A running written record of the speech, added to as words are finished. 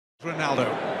Ronaldo.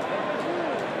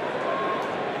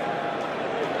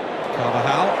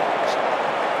 Carvajal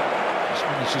just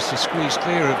manages to squeeze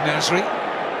clear of Nasri.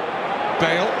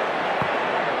 Bale.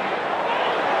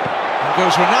 And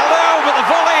goes Ronaldo, but the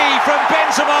volley from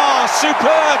Benzema,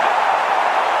 superb!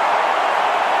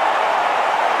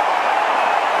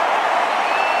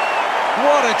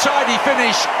 What a tidy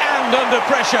finish and under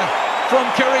pressure from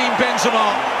Karim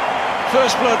Benzema.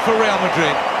 First blood for Real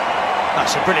Madrid.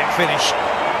 That's a brilliant finish.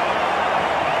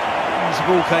 As the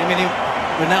ball came in,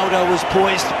 Ronaldo was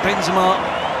poised. Benzema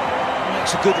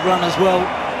makes a good run as well.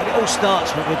 But it all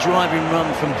starts with a driving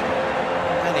run from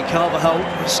Carvajal,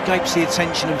 who escapes the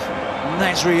attention of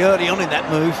Nasri early on in that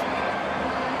move.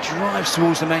 Drives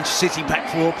towards the Manchester City back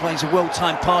four, plays a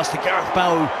well-timed pass to Gareth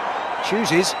Bale,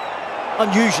 chooses,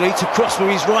 unusually, to cross with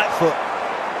his right foot.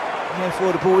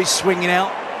 Therefore the ball is swinging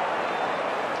out.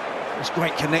 It's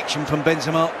great connection from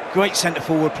Benzema, great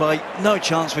centre-forward play, no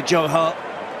chance for Joe Hart.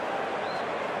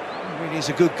 It really is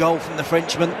a good goal from the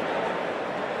Frenchman.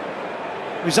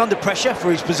 He's under pressure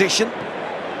for his position.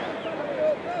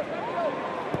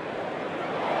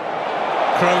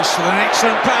 Kroos with an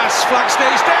excellent pass, flag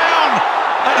stays down,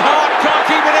 and Hart can't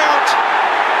keep it out.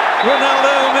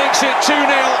 Ronaldo makes it 2-0.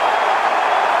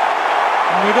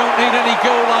 And we don't need any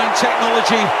goal line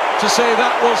technology to say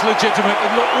that was legitimate.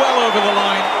 It looked well over the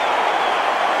line.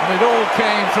 And it all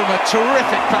came from a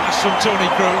terrific pass from Toni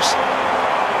Kroos.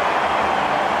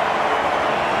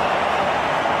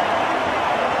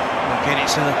 Again,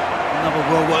 it's another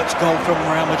well-worked goal from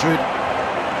Real Madrid.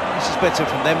 This is better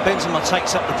from them. Benzema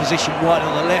takes up the position wide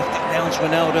on the left. It allows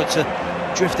Ronaldo to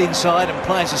drift inside and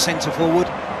play as a centre-forward.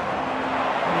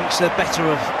 Makes the better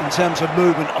of, in terms of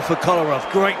movement, off of Kolarov.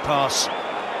 Great pass.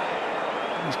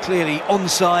 He's clearly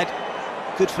onside.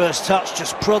 Good first touch,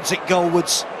 just prods it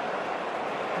goalwards.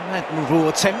 An admirable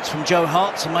attempt from Joe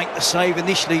Hart to make the save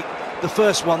initially. The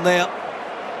first one there.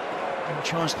 He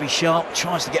tries to be sharp,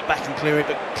 tries to get back and clear it,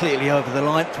 but clearly over the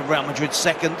line from Real Madrid's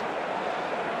second.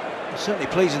 Certainly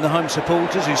pleasing the home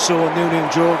supporters who saw a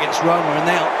 0-0 draw against Roma, and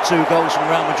now 2 goals from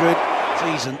Real Madrid.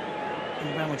 Season,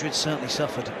 and Real Madrid certainly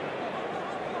suffered.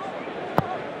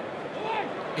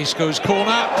 Isco's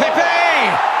corner,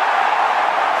 Pepe!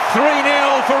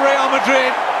 3-0 for Real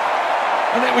Madrid,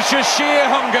 and it was just sheer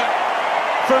hunger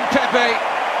from Pepe.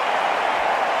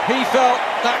 He felt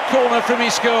that corner from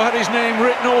Isco had his name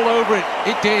written all over it.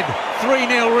 It did.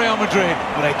 3-0 Real Madrid.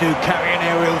 Well, they do carry an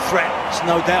aerial threat, there's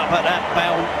no doubt about that.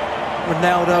 Bale,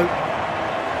 Ronaldo,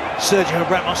 Sergio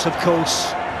Ramos, of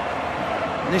course.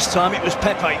 And this time it was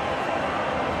Pepe.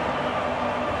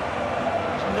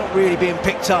 He's not really being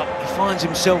picked up. He finds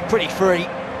himself pretty free. He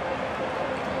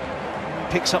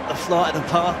picks up the flight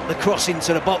of the cross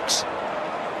into the box.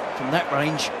 From that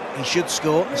range, he should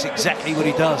score. That's exactly what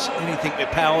he does. Anything with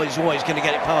power, he's always going to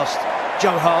get it past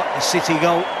Joe Hart, the City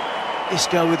goal.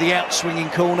 Isco with the out-swinging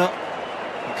corner.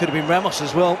 It could have been Ramos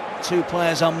as well. 2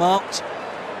 players unmarked.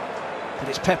 But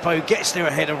it's Pepe who gets there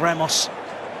ahead of Ramos.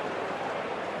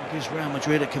 It gives Real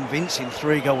Madrid a convincing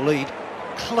 3-goal lead.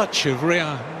 Clutch of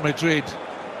Real Madrid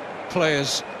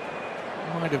players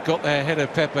might have got there ahead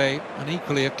of Pepe, and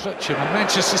equally a clutch of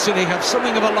Manchester City have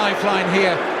something of a lifeline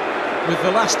here with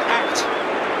the last act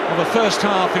of a first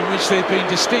half in which they've been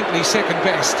distinctly second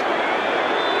best.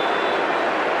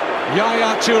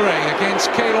 Yaya Toure against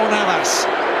Keylor Navas.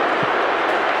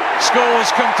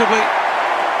 Scores comfortably.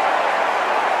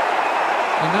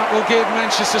 And that will give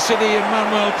Manchester City and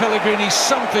Manuel Pellegrini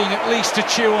something at least to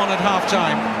chew on at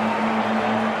half-time.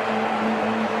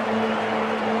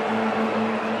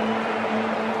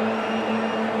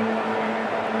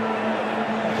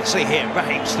 You can see here,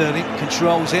 Raheem Sterling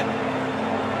controls it.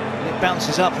 And it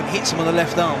bounces up and hits him on the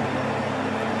left arm.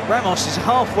 Ramos is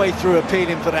halfway through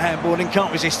appealing for the handball and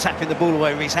can't resist tapping the ball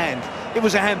away with his hand. It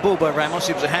was a handball by Ramos,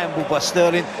 it was a handball by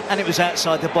Sterling, and it was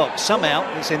outside the box. Somehow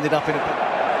it's ended up in a...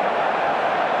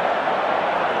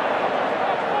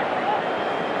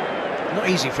 Not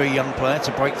easy for a young player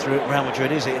to break through at Real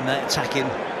Madrid, is it, in that attacking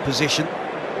position?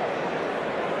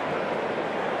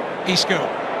 Isco.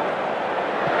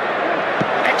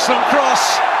 Excellent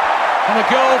cross, and a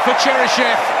goal for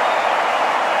Cheryshev.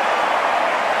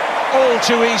 All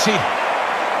too easy.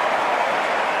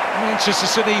 Manchester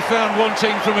City found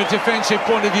wanting from a defensive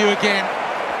point of view again,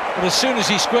 but as soon as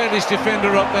he squared his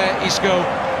defender up there, Isco,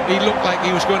 he looked like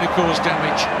he was going to cause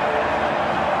damage.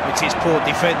 It is poor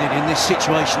defending in this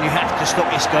situation. You have to stop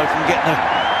Isco from getting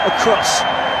a cross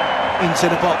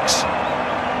into the box.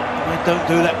 They don't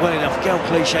do that well enough. Gal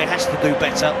Clichy has to do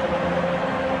better.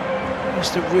 He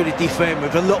has to really defend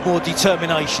with a lot more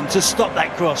determination to stop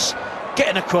that cross,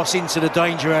 getting across into the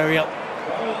danger area.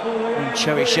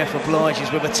 Cheryshev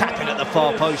obliges with a tap-in at the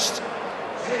far post.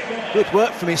 Good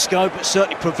work from Isco, but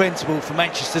certainly preventable from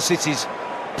Manchester City's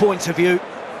point of view.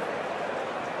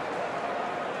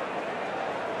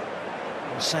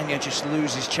 Sanya just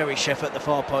loses Cheryshev at the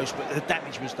far post, but the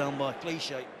damage was done by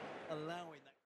Cliche.